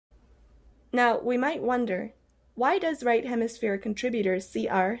Now, we might wonder, why does right hemisphere contributor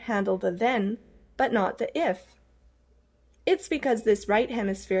CR handle the then, but not the if? It's because this right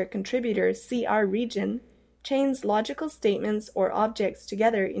hemisphere contributor CR region chains logical statements or objects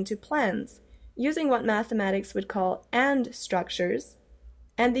together into plans, using what mathematics would call AND structures,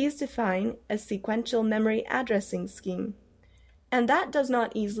 and these define a sequential memory addressing scheme, and that does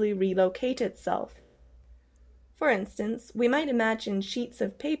not easily relocate itself. For instance, we might imagine sheets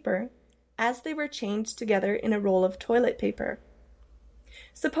of paper as they were chained together in a roll of toilet paper.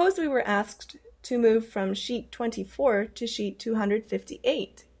 Suppose we were asked to move from sheet 24 to sheet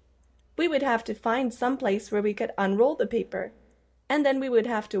 258. We would have to find some place where we could unroll the paper, and then we would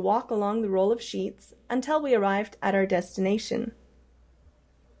have to walk along the roll of sheets until we arrived at our destination.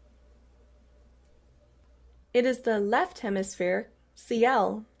 It is the left hemisphere,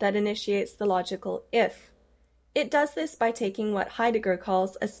 CL, that initiates the logical if. It does this by taking what Heidegger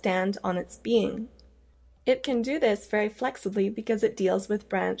calls a stand on its being. It can do this very flexibly because it deals with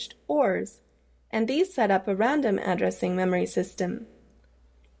branched ORs, and these set up a random addressing memory system.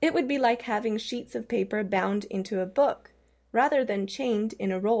 It would be like having sheets of paper bound into a book, rather than chained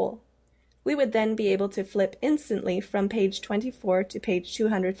in a roll. We would then be able to flip instantly from page 24 to page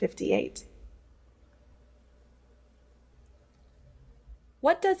 258.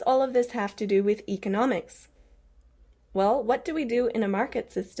 What does all of this have to do with economics? Well, what do we do in a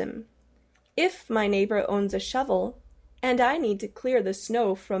market system? If my neighbor owns a shovel, and I need to clear the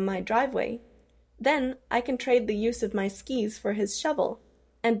snow from my driveway, then I can trade the use of my skis for his shovel,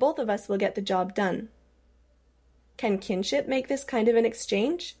 and both of us will get the job done. Can kinship make this kind of an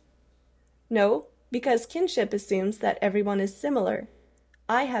exchange? No, because kinship assumes that everyone is similar.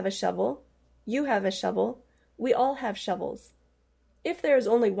 I have a shovel, you have a shovel, we all have shovels. If there is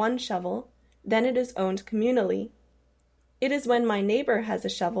only one shovel, then it is owned communally. It is when my neighbor has a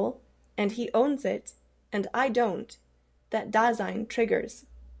shovel, and he owns it, and I don't, that Dasein triggers.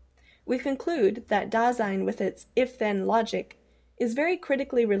 We conclude that Dasein with its if-then logic is very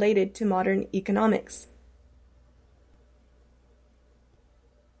critically related to modern economics.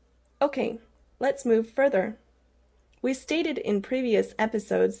 Okay, let's move further. We stated in previous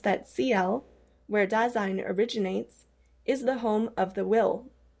episodes that CL, where Dasein originates, is the home of the will.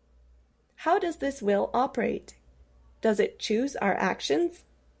 How does this will operate? Does it choose our actions?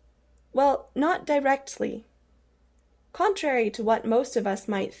 Well, not directly. Contrary to what most of us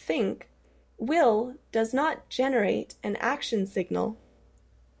might think, will does not generate an action signal.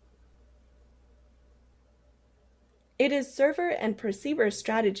 It is server and perceiver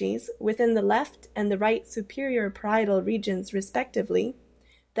strategies within the left and the right superior parietal regions respectively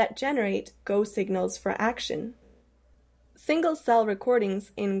that generate go signals for action. Single-cell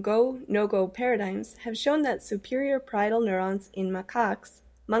recordings in go-no-go paradigms have shown that superior parietal neurons in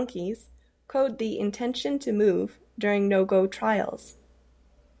monkeys, code the intention to move during no-go trials.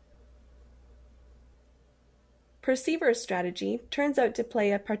 Perceiver strategy turns out to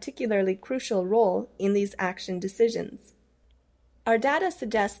play a particularly crucial role in these action decisions. Our data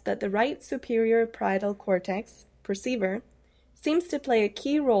suggests that the right superior parietal cortex, perceiver, seems to play a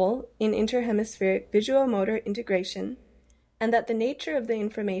key role in interhemispheric visuomotor integration, and that the nature of the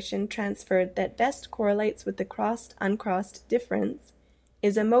information transferred that best correlates with the crossed-uncrossed difference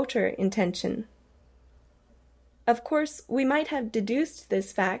is a motor intention. Of course, we might have deduced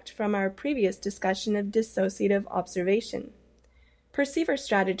this fact from our previous discussion of dissociative observation. Perceiver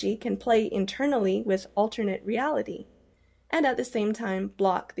strategy can play internally with alternate reality, and at the same time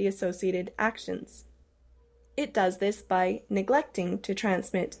block the associated actions. It does this by neglecting to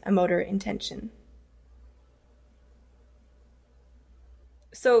transmit a motor intention.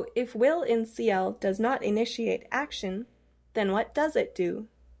 So if will in CL does not initiate action, then what does it do?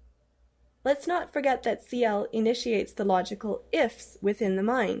 Let's not forget that CL initiates the logical ifs within the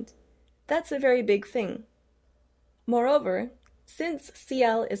mind. That's a very big thing. Moreover, since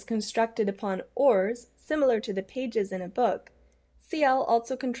CL is constructed upon ORs similar to the pages in a book, CL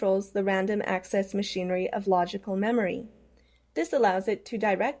also controls the random access machinery of logical memory. This allows it to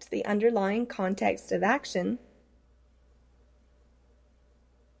direct the underlying context of action,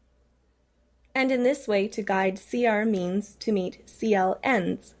 and in this way to guide CR means to meet CL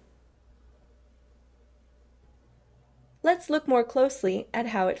ends. Let's look more closely at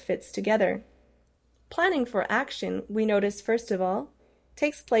how it fits together. Planning for action, we notice first of all,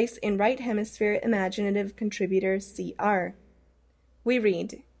 takes place in right hemisphere imaginative contributor CR. We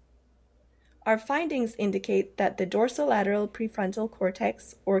read, "Our findings indicate that the dorsolateral prefrontal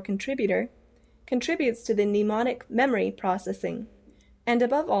cortex, or contributor, contributes to the mnemonic memory processing, and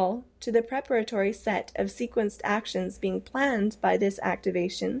above all, to the preparatory set of sequenced actions being planned by this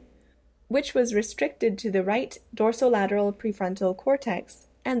activation, which was restricted to the right dorsolateral prefrontal cortex,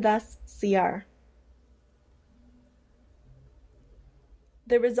 and thus CR.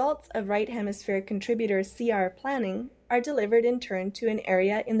 The results of right hemisphere contributor CR planning are delivered in turn to an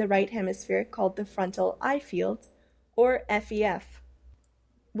area in the right hemisphere called the frontal eye field, or FEF.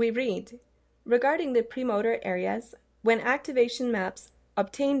 We read, regarding the premotor areas, when activation maps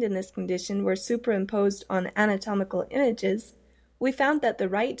obtained in this condition were superimposed on anatomical images, we found that the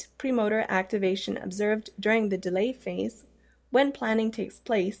right premotor activation observed during the delay phase, when planning takes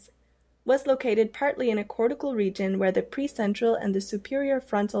place, was located partly in a cortical region where the precentral and the superior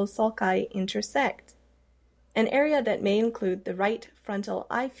frontal sulci intersect, an area that may include the right frontal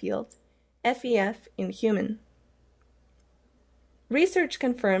eye field, FEF in human. Research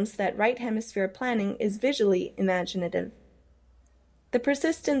confirms that right hemisphere planning is visually imaginative. The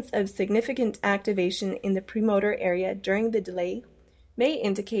persistence of significant activation in the premotor area during the delay may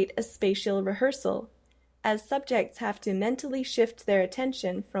indicate a spatial rehearsal, as subjects have to mentally shift their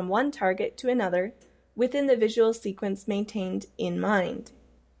attention from one target to another within the visual sequence maintained in mind.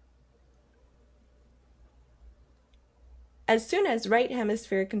 As soon as right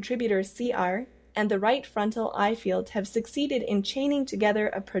hemisphere contributor CR and the right frontal eye field have succeeded in chaining together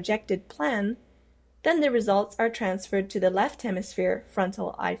a projected plan, then the results are transferred to the left hemisphere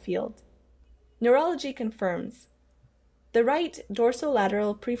frontal eye field. Neurology confirms the right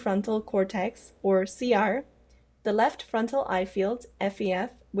dorsolateral prefrontal cortex, or CR, the left frontal eye field, FEF,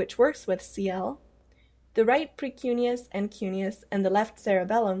 which works with CL, the right precuneus and cuneus, and the left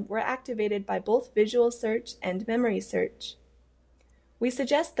cerebellum were activated by both visual search and memory search. We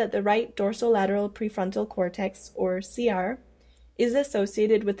suggest that the right dorsolateral prefrontal cortex, or CR, is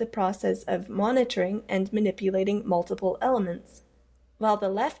associated with the process of monitoring and manipulating multiple elements, while the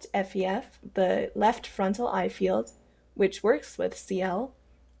left FEF, the left frontal eye field, which works with CL,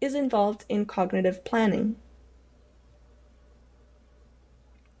 is involved in cognitive planning.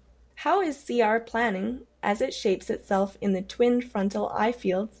 How is CR planning, as it shapes itself in the twin frontal eye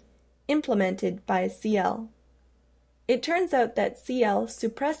fields, implemented by CL? It turns out that CL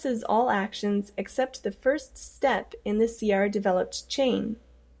suppresses all actions except the first step in the CR-developed chain.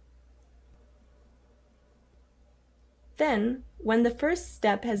 Then, when the first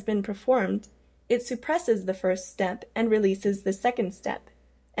step has been performed, it suppresses the first step and releases the second step,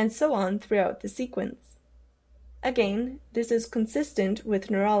 and so on throughout the sequence. Again, this is consistent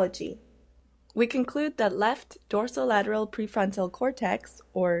with neurology. We conclude that left dorsolateral prefrontal cortex,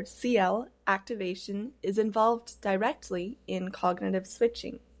 or CL, activation is involved directly in cognitive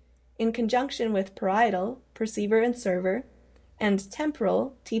switching, in conjunction with parietal, perceiver and server, and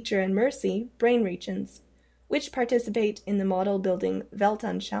temporal, teacher and mercy, brain regions, which participate in the model-building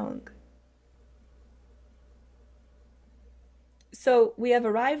Weltanschauung. So we have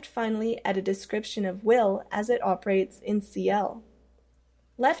arrived finally at a description of will as it operates in CL.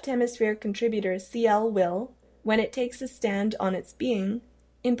 Left hemisphere contributor CL will, when it takes a stand on its being,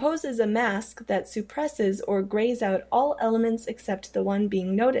 imposes a mask that suppresses or grays out all elements except the one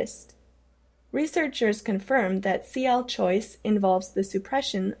being noticed. Researchers confirm that CL choice involves the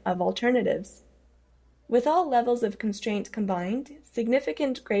suppression of alternatives. With all levels of constraint combined,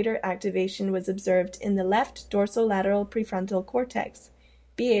 significant greater activation was observed in the left dorsolateral prefrontal cortex,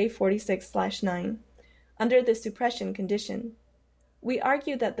 BA 46/9, under the suppression condition. We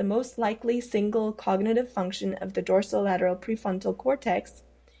argue that the most likely single cognitive function of the dorsolateral prefrontal cortex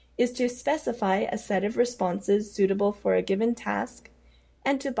is to specify a set of responses suitable for a given task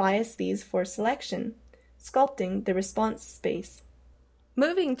and to bias these for selection, sculpting the response space.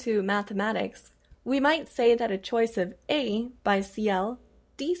 Moving to mathematics, we might say that a choice of A by CL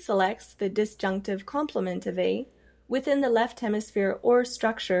deselects the disjunctive complement of A within the left hemisphere or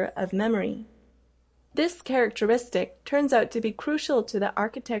structure of memory. This characteristic turns out to be crucial to the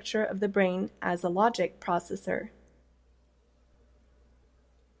architecture of the brain as a logic processor.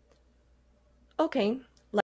 Okay,